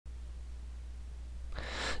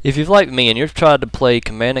If you've like me and you've tried to play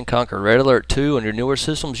Command & Conquer Red Alert 2 on your newer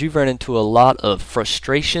systems, you've run into a lot of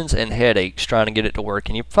frustrations and headaches trying to get it to work,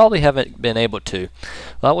 and you probably haven't been able to.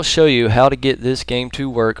 Well, I will show you how to get this game to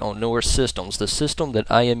work on newer systems. The system that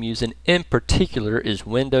I am using in particular is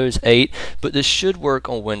Windows 8, but this should work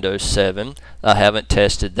on Windows 7. I haven't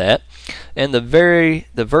tested that. And the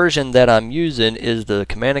version that I'm using is the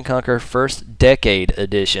Command & Conquer First Decade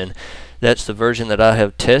Edition. That's the version that I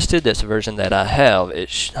have tested. That's the version that I have.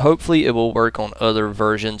 Hopefully it will work on other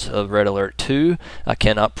versions of Red Alert 2. I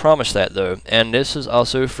cannot promise that though. And this is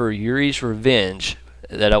also for Yuri's Revenge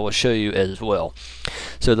that I will show you as well.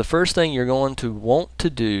 So the first thing you're going to want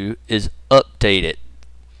to do is update it.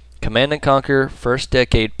 Command & Conquer First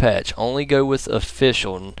Decade patch. Only go with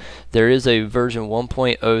official. There is a version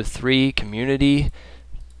 1.03 community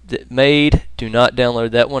made. Do not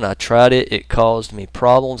download that one. I tried it. It caused me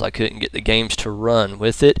problems. I couldn't get the games to run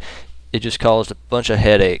with it. It just caused a bunch of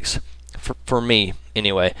headaches for me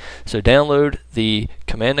anyway. So download the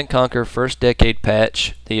Command & Conquer First Decade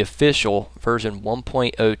patch, the official version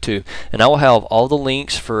 1.02, and I will have all the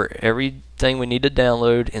links for everything we need to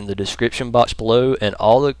download in the description box below, and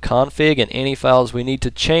all the config and any files we need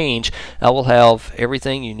to change. I will have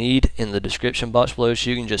everything you need in the description box below, so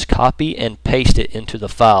you can just copy and paste it into the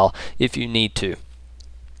file if you need to.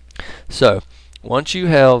 So once you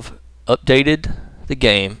have updated the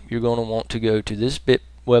game, you're going to want to go to this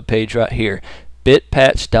web page right here,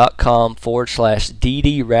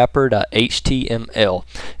 bitpatch.com/ddwrapper.html,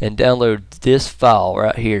 and download this file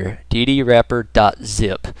right here,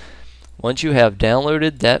 ddwrapper.zip. Once you have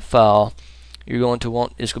downloaded that file, you're going to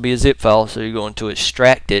want, it's going to be a zip file, so you're going to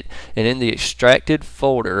extract it, and in the extracted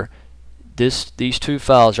folder, these two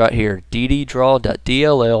files right here,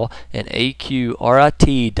 dddraw.dll and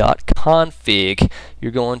aqrit.config,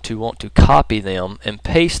 you're going to want to copy them and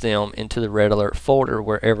paste them into the Red Alert folder,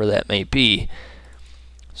 wherever that may be.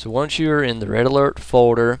 So once you're in the Red Alert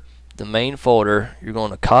folder, the main folder, you're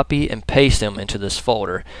going to copy and paste them into this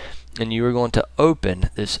folder, and you are going to open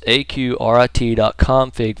this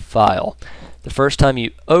aqrit.config file. The first time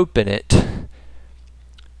you open it,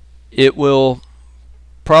 it will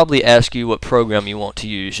probably ask you what program you want to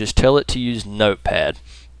use. Just tell it to use Notepad.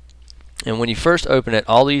 And when you first open it,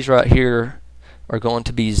 all these right here are going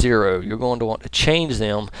to be 0. You're going to want to change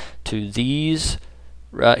them to these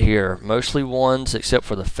right here, mostly 1s except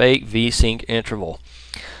for the fake VSync interval.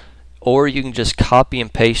 Or you can just copy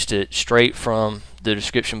and paste it straight from the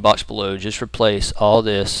description box below. Just replace all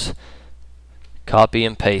this, copy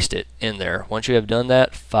and paste it in there. Once you have done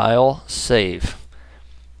that, file, save,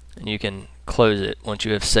 and you can close it once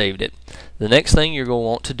you have saved it. The next thing you're going to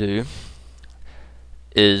want to do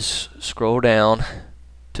is scroll down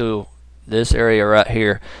to this area right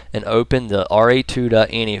here and open the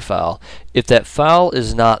ra2.ini file. If that file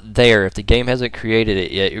is not there, if the game hasn't created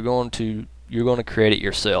it yet, you're going to create it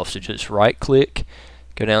yourself. So just right click,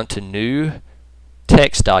 go down to new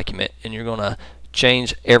text document, and you're going to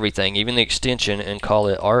change everything, even the extension, and call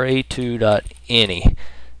it ra2.ini.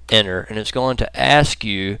 Enter, and it's going to ask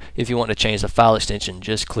you if you want to change the file extension.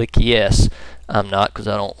 Just click yes. I'm not, because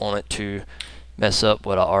I don't want it to mess up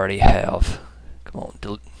what I already have. Come on,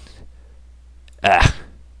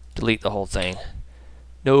 delete the whole thing.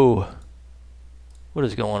 No, what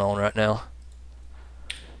is going on right now?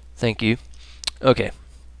 Thank you. Okay,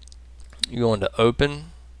 you're going to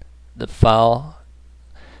open the file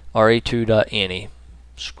ra2.ini.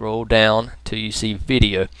 Scroll down till you see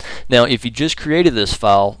video. Now if you just created this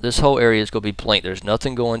file, this whole area is going to be blank. There's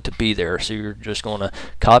nothing going to be there, so you're just going to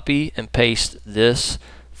copy and paste this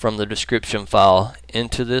from the description file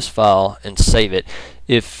into this file and save it.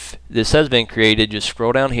 If this has been created, just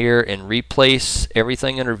scroll down here and replace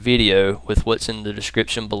everything under video with what's in the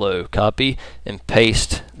description below. Copy and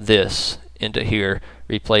paste this into here,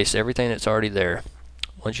 replace everything that's already there.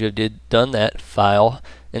 Once you have done that, file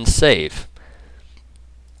and save.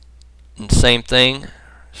 And same thing,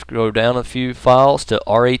 scroll down a few files to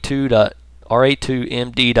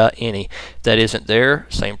ra2md.ini. If that isn't there,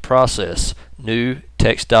 same process. New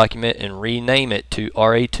text document and rename it to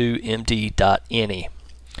ra2md.ini.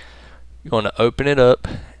 You're going to open it up,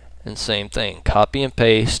 and same thing. Copy and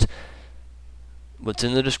paste what's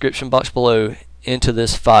in the description box below into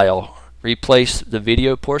this file. Replace the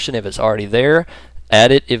video portion if it's already there.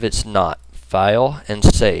 Add it if it's not. File and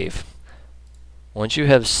save. Once you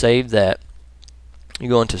have saved that, you're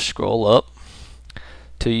going to scroll up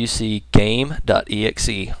till you see game.exe.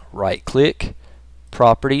 Right click,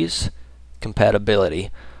 properties, compatibility.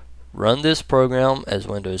 Run this program as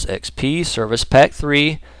Windows XP Service Pack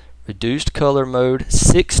 3, reduced color mode,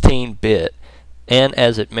 16-bit, and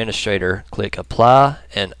as administrator, click apply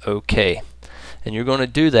and OK. And you're going to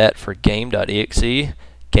do that for game.exe,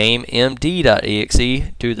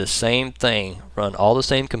 gamemd.exe. Do the same thing. Run all the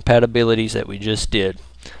same compatibilities that we just did.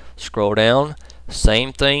 Scroll down.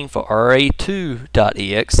 Same thing for ra2.exe.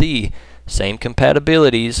 Same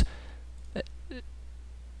compatibilities.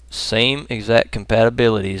 Same exact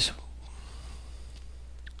compatibilities.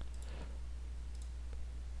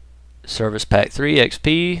 Service Pack 3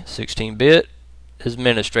 XP 16-bit.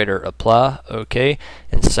 Administrator, apply, OK.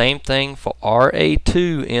 And same thing for ra2md.exe,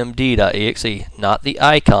 not the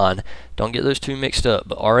icon. Don't get those two mixed up,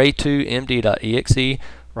 but ra2md.exe.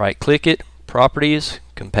 Right click it, properties,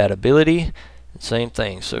 compatibility, and same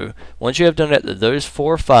thing. So once you have done that to those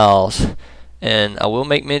 4 files, and I will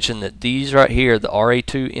make mention that these right here, the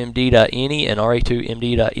ra2md.ini and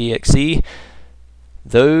ra2md.exe,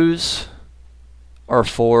 those are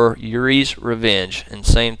for Yuri's Revenge. And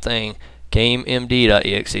same thing,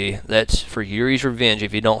 gamemd.exe, that's for Yuri's Revenge.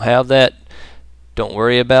 If you don't have that, don't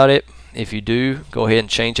worry about it. If you do, go ahead and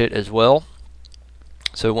change it as well.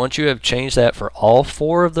 So once you have changed that for all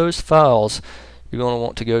 4 of those files, you're going to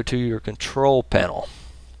want to go to your control panel.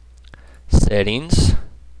 Settings,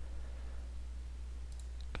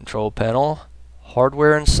 control panel,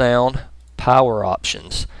 hardware and sound, power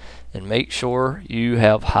options. And make sure you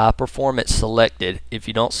have high performance selected. If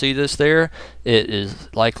you don't see this there, it is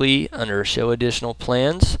likely under show additional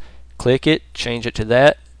plans. Click it, change it to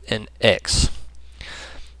that, and X.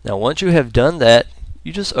 Now once you have done that,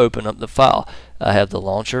 you just open up the file. I have the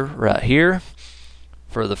launcher right here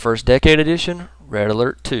for the first Decade Edition, Red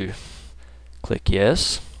Alert 2. Click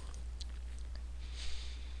yes.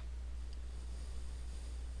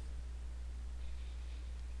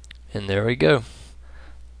 And there we go.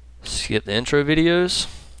 Skip the intro videos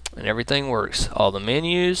and everything works. All the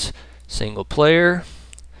menus, single player.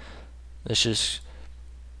 Let's just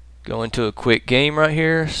go into a quick game right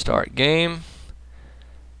here. Start game.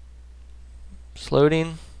 It's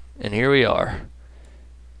loading, and here we are.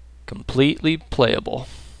 Completely playable.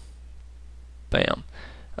 Bam.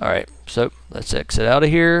 Alright, so let's exit out of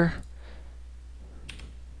here.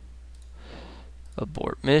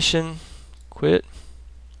 Abort mission. Quit.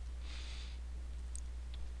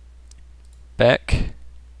 Back,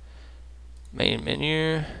 main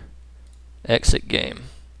menu, exit game.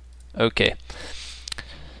 Okay.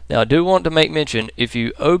 Now I do want to make mention, if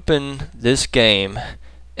you open this game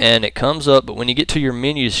and it comes up, but when you get to your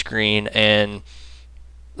menu screen and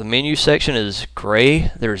the menu section is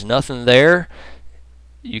gray, there's nothing there,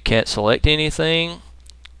 you can't select anything,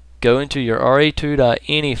 go into your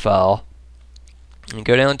ra2.ini file and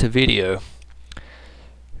go down to video.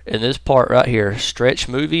 In this part right here,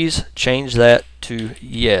 StretchMovies, change that to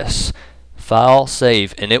yes. File,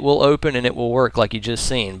 save, and it will open and it will work like you just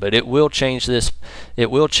seen, but it will change this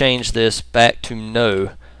back to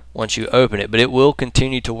no once you open it, but it will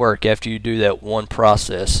continue to work after you do that one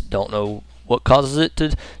process. Don't know what causes it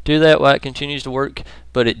to do that, why it continues to work,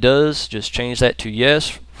 but it does. Just change that to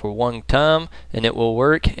yes for one time and it will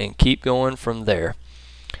work, and keep going from there.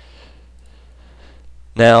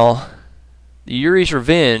 Now Yuri's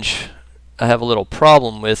Revenge, I have a little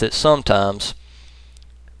problem with it sometimes.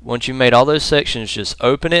 Once you made all those sections, just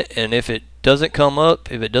open it, and if it doesn't come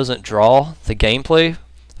up, if it doesn't draw the gameplay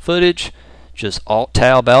footage, just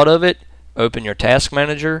Alt-Tab out of it, open your task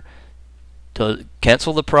manager, to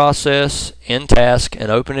cancel the process, end task,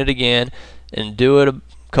 and open it again, and do it a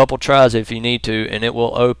couple tries if you need to, and it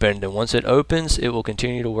will open. And once it opens, it will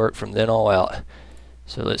continue to work from then on out.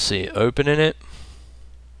 So let's see, opening it.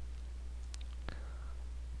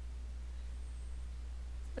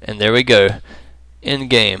 And there we go, in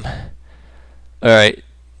game. Alright,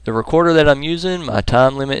 the recorder that I'm using, my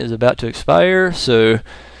time limit is about to expire, so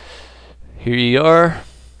here you are.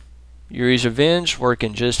 Yuri's Revenge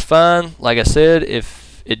working just fine. Like I said,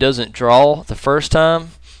 if it doesn't draw the first time,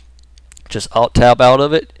 just Alt-Tab out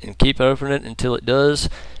of it and keep opening it until it does,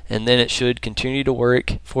 and then it should continue to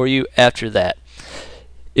work for you after that.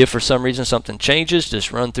 If for some reason something changes,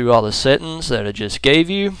 just run through all the settings that I just gave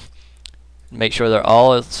you. Make sure they're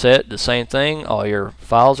all set, the same thing, all your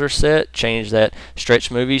files are set. Change that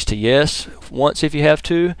StretchMovies to yes once if you have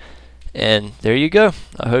to, and there you go.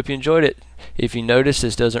 I hope you enjoyed it. If you notice,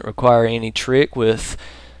 this doesn't require any trick with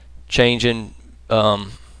changing,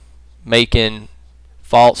 making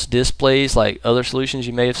false displays like other solutions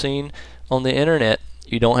you may have seen on the internet.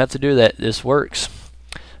 You don't have to do that. This works.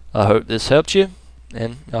 I hope this helped you,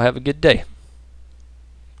 and y'all have a good day.